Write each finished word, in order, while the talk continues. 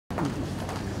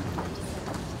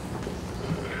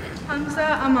Hamza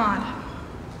Ahmad.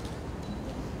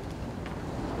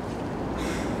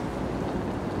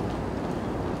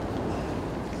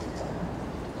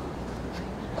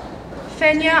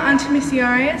 Fenya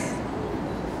Antimisiarius.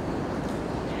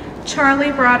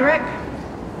 Charlie Broderick.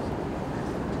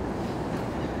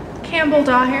 Campbell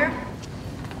Daher.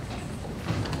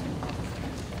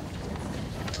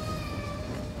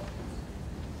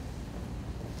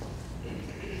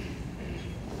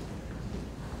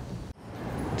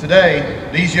 Today,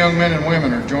 these young men and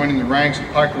women are joining the ranks of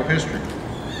Pikeville history.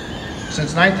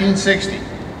 Since 1960,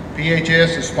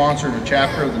 PHS has sponsored a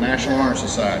chapter of the National Honor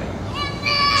Society.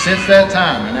 Since that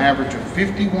time, an average of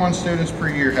 51 students per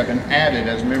year have been added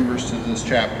as members to this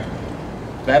chapter.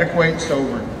 That equates to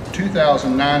over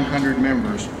 2,900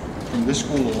 members from this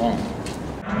school alone.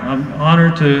 I'm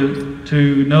honored to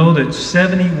know that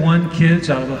 71 kids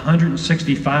out of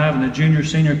 165 in the junior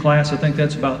senior class, I think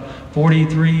that's about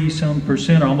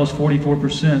 43% or almost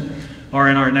 44%, are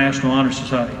in our National Honor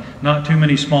Society. Not too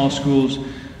many small schools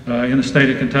in the state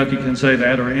of Kentucky can say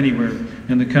that, or anywhere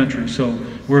in the country. So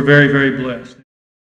we're very, very blessed.